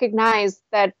to recognize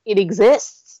that it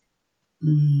exists.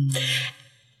 Mm.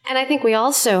 And I think we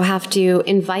also have to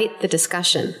invite the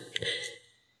discussion.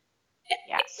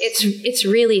 Yes. It's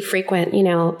really frequent.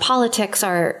 Politics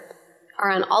are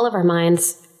on all of our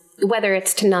minds, whether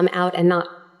it's to numb out and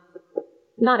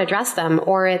not address them,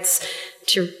 or it's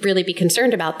to really be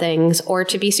concerned about things, or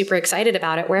to be super excited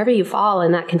about it. Wherever you fall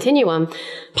in that continuum,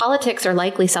 politics are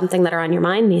likely something that are on your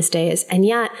mind these days. And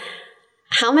yet,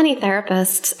 how many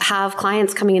therapists have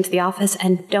clients coming into the office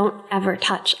and don't ever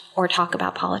touch or talk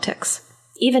about politics,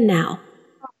 even now?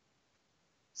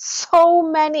 So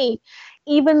many,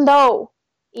 even though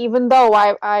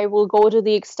I will go to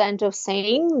the extent of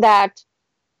saying that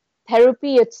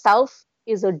therapy itself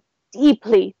is a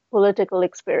deeply political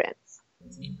experience.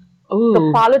 Ooh,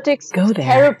 the politics of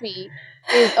therapy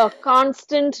is a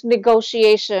constant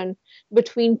negotiation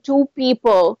between two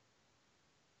people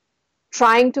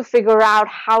trying to figure out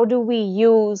how do we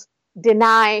use,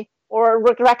 deny, or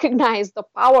recognize the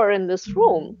power in this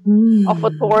room of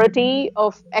authority,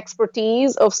 of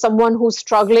expertise, of someone who's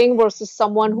struggling versus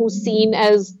someone who's seen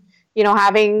as,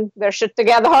 having their shit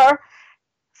together.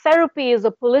 Therapy is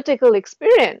a political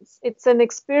experience. It's an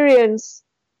experience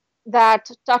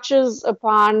that touches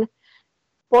upon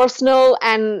personal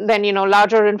and then,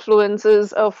 larger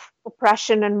influences of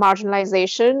oppression and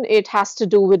marginalization. It has to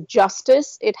do with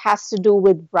justice. It has to do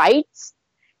with rights.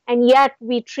 And yet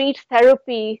we treat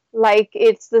therapy like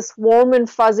it's this warm and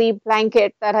fuzzy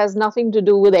blanket that has nothing to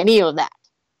do with any of that.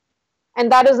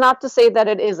 And that is not to say that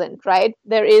it isn't, right?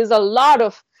 There is a lot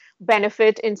of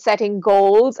benefit in setting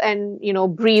goals and,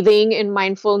 breathing in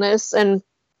mindfulness and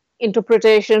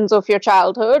interpretations of your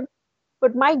childhood.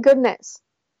 But my goodness,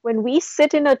 when we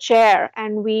sit in a chair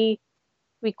and we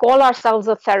call ourselves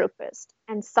a therapist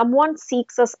and someone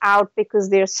seeks us out because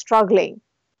they're struggling,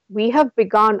 we have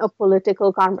begun a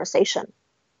political conversation.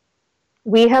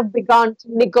 We have begun to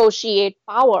negotiate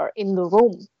power in the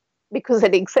room because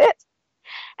it exists.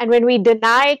 And when we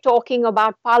deny talking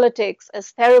about politics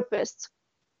as therapists,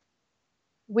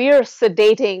 we're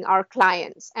sedating our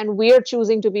clients and we're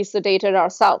choosing to be sedated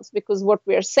ourselves, because what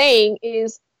we're saying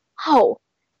is, oh,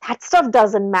 that stuff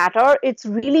doesn't matter. It's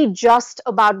really just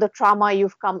about the trauma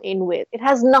you've come in with. It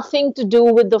has nothing to do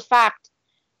with the fact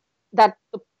that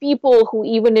the people who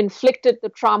even inflicted the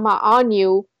trauma on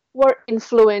you were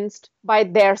influenced by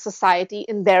their society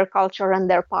and their culture and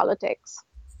their politics.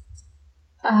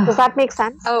 Does that make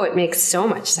sense? Oh, it makes so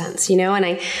much sense, and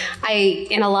I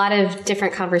in a lot of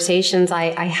different conversations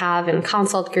I have in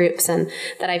consult groups and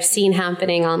that I've seen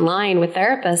happening online with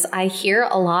therapists, I hear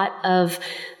a lot of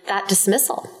that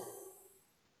dismissal.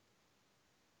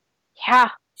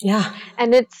 Yeah.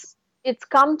 And it's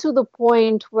come to the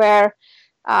point where,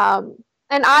 and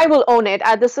I will own it,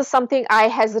 this is something I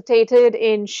hesitated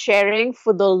in sharing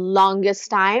for the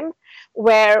longest time,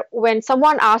 where when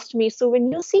someone asked me, so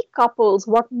when you see couples,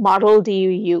 what model do you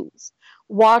use?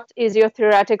 What is your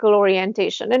theoretical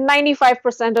orientation? And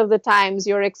 95% of the times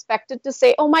you're expected to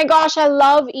say, oh my gosh, I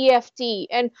love EFT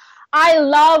and I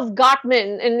love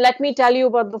Gottman. And let me tell you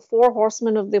about the 4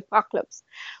 horsemen of the apocalypse.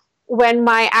 When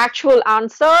my actual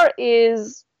answer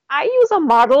is, I use a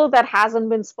model that hasn't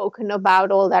been spoken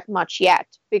about all that much yet,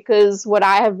 because what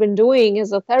I have been doing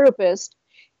as a therapist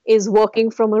is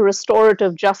working from a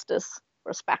restorative justice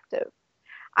perspective.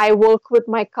 I work with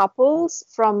my couples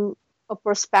from a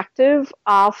perspective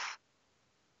of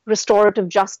restorative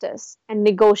justice and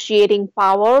negotiating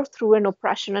power through an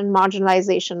oppression and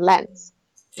marginalization lens.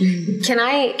 Can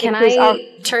I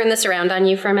turn this around on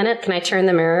you for a minute? Can I turn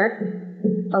the mirror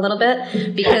a little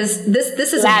bit? Because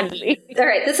this is all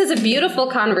right. This is a beautiful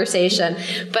conversation,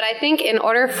 but I think in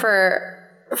order for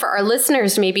our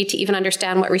listeners maybe to even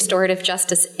understand what restorative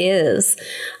justice is,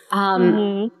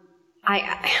 one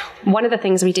of the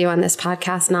things we do on this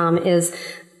podcast, Nam, is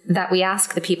that we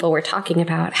ask the people we're talking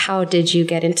about, how did you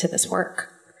get into this work?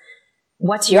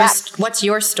 What's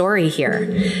your story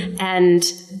here? And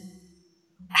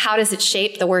how does it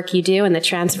shape the work you do and the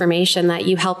transformation that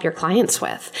you help your clients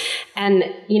with? And,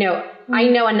 I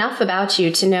know enough about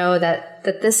you to know that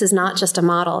this is not just a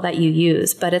model that you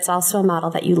use, but it's also a model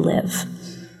that you live.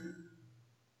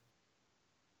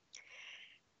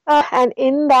 And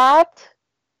in that,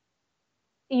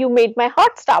 you made my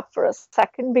heart stop for a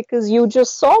second because you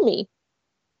just saw me.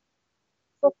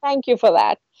 So thank you for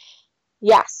that.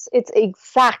 Yes, it's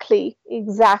exactly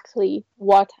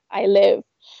what I live.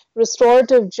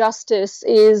 Restorative justice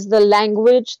is the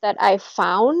language that I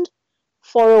found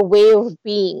for a way of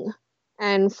being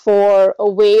and for a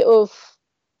way of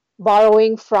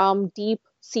borrowing from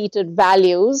deep-seated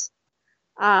values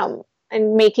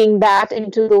and making that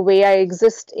into the way I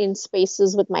exist in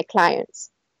spaces with my clients.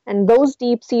 And those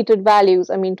deep-seated values,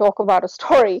 talk about a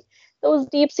story. Those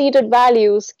deep-seated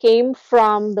values came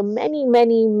from the many,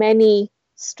 many, many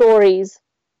stories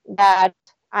that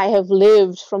I have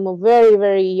lived from a very,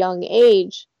 very young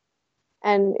age.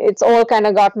 And it's all kind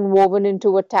of gotten woven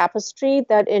into a tapestry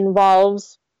that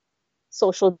involves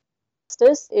social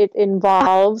justice. It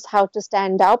involves how to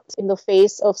stand up in the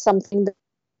face of something that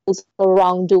is a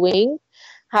wrongdoing.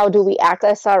 How do we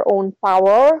access our own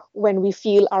power when we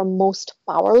feel our most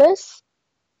powerless?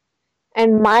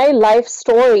 And my life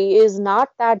story is not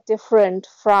that different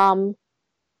from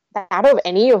that of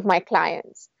any of my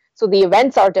clients. So the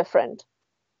events are different,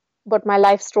 but my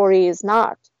life story is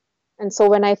not. And so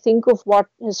when I think of what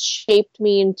has shaped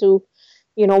me into,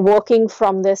 working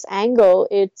from this angle,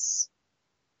 it's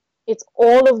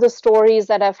all of the stories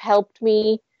that have helped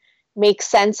me make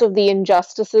sense of the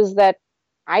injustices that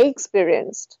I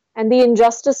experienced. And the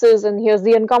injustices, and here's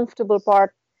the uncomfortable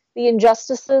part, the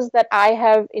injustices that I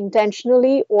have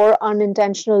intentionally or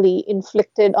unintentionally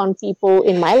inflicted on people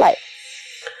in my life.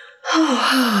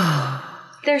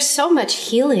 There's so much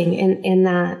healing in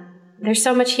that. There's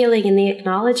so much healing in the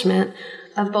acknowledgement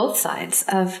of both sides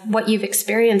of what you've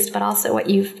experienced, but also what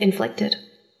you've inflicted.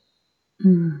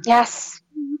 Yes.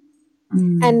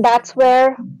 And that's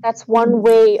one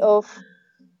way of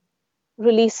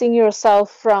releasing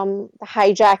yourself from the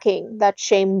hijacking that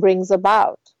shame brings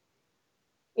about,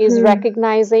 is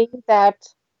recognizing that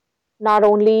not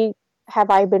only have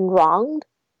I been wronged,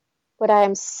 but I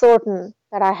am certain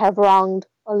that I have wronged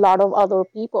a lot of other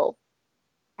people.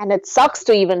 And it sucks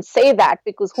to even say that,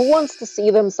 because who wants to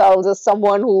see themselves as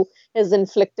someone who has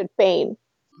inflicted pain?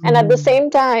 And at the same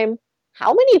time,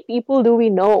 how many people do we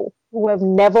know who have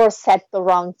never said the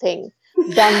wrong thing,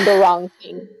 done the wrong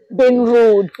thing, been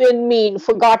rude, been mean,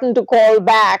 forgotten to call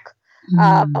back,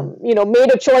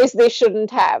 made a choice they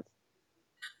shouldn't have?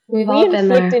 We've all been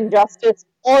there. We inflict injustice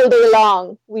all day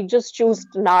long. We just choose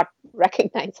to not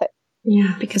recognize it.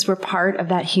 Yeah, because we're part of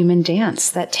that human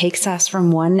dance that takes us from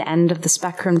one end of the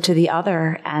spectrum to the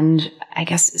other. And I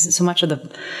guess so much of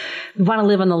we want to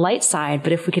live on the light side,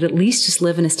 but if we could at least just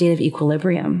live in a state of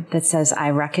equilibrium that says,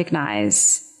 I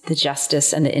recognize the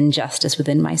justice and the injustice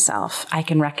within myself, I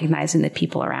can recognize in the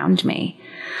people around me.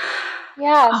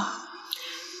 Yes.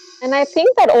 And I think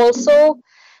that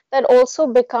also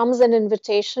becomes an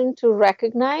invitation to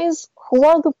recognize who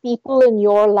are the people in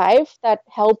your life that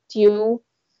helped you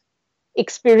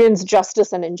experience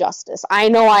justice and injustice. I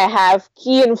know I have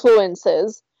key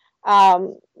influences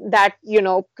that,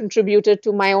 contributed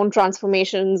to my own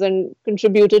transformations and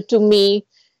contributed to me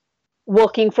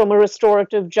working from a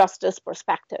restorative justice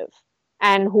perspective,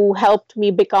 and who helped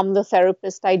me become the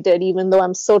therapist I did, even though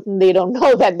I'm certain they don't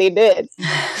know that they did.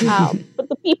 But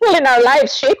the people in our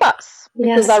lives shape us,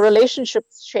 because our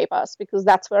relationships shape us, because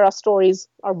that's where our stories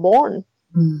are born.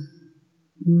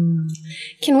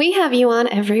 Can we have you on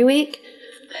every week?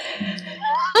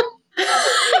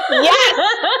 Yes!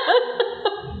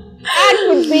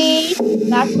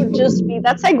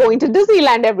 That's like going to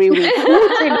Disneyland every week.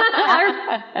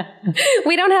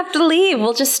 We don't have to leave.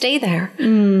 We'll just stay there.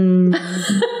 Nam,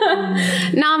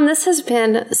 this has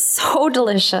been so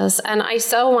delicious. And I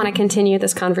so want to continue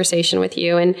this conversation with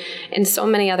you in so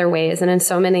many other ways and in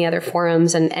so many other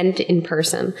forums and in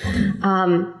person.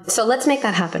 So let's make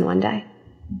that happen one day.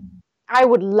 I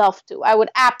would love to. I would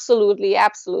absolutely,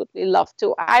 absolutely love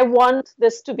to. I want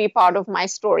this to be part of my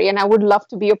story, and I would love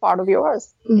to be a part of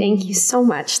yours. Thank you so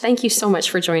much. Thank you so much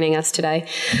for joining us today.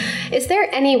 Is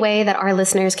there any way that our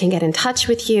listeners can get in touch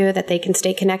with you, that they can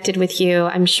stay connected with you?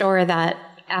 I'm sure that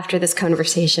after this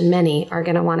conversation, many are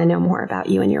going to want to know more about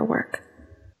you and your work.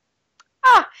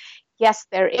 Yes,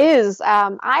 there is.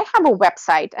 I have a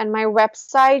website, and my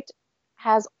website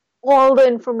has all the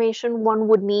information one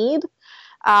would need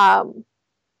to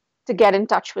get in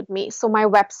touch with me. So my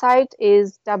website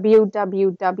is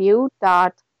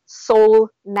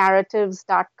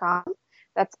www.soulnarratives.com.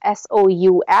 That's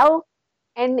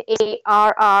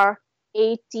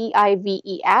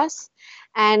SOULNARRATIVES.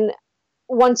 And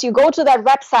once you go to that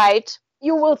website,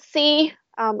 you will see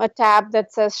a tab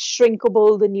that says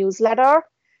Shrinkable, the newsletter.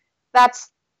 That's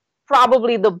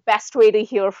probably the best way to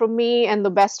hear from me and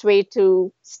the best way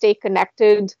to stay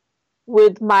connected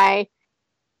with my,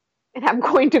 and I'm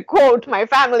going to quote my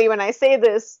family when I say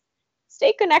this,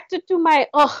 stay connected to my,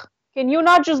 can you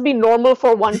not just be normal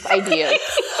for once ideas?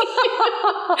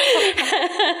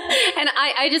 And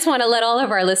I just want to let all of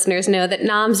our listeners know that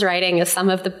Nam's writing is some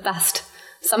of the best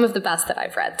that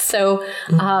I've read. So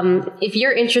if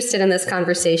you're interested in this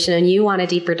conversation and you want a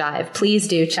deeper dive, please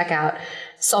do check out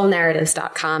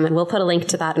soulnarratives.com, and we'll put a link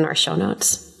to that in our show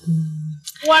notes.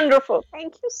 Wonderful.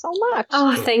 Thank you so much.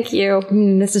 Oh, thank you.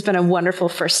 This has been a wonderful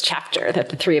first chapter that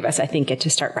the three of us, I think, get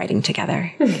to start writing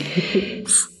together.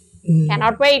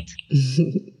 Cannot wait.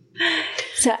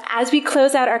 So as we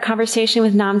close out our conversation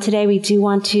with Nam today, we do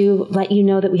want to let you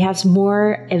know that we have some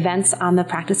more events on the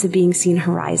Practice of Being Seen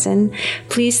horizon.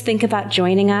 Please think about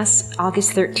joining us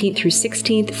August 13th through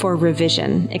 16th for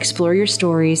Revision, Explore Your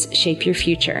Stories, Shape Your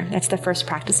Future. That's the first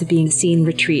Practice of Being Seen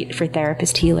retreat for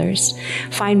therapist healers.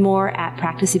 Find more at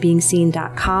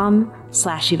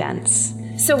practiceofbeingseen.com/events.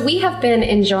 So we have been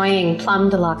enjoying Plum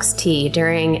Deluxe tea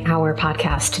during our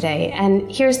podcast today.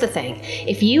 And here's the thing.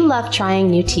 If you love trying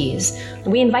new teas,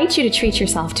 we invite you to treat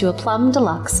yourself to a Plum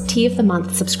Deluxe Tea of the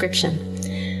Month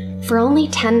subscription. For only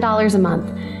 $10 a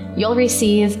month, you'll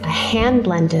receive a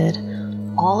hand-blended,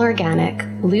 all-organic,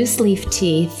 loose-leaf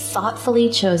tea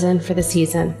thoughtfully chosen for the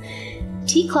season.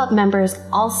 Tea Club members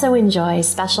also enjoy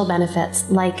special benefits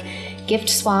like gift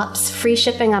swaps, free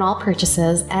shipping on all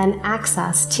purchases, and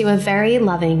access to a very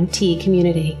loving tea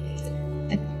community.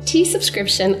 A tea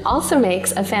subscription also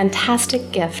makes a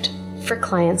fantastic gift for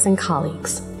clients and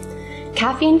colleagues.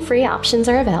 Caffeine-free options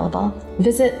are available.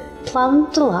 Visit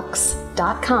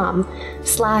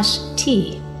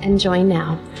plumdeluxe.com/tea and join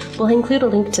now. We'll include a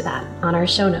link to that on our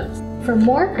show notes. For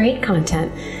more great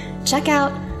content, check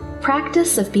out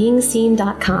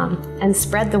practiceofbeingseen.com and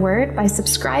spread the word by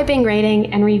subscribing,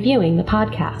 rating, and reviewing the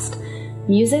podcast.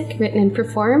 Music written and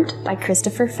performed by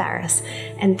Christopher Farris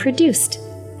and produced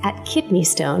at Kidney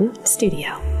Stone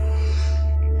Studio.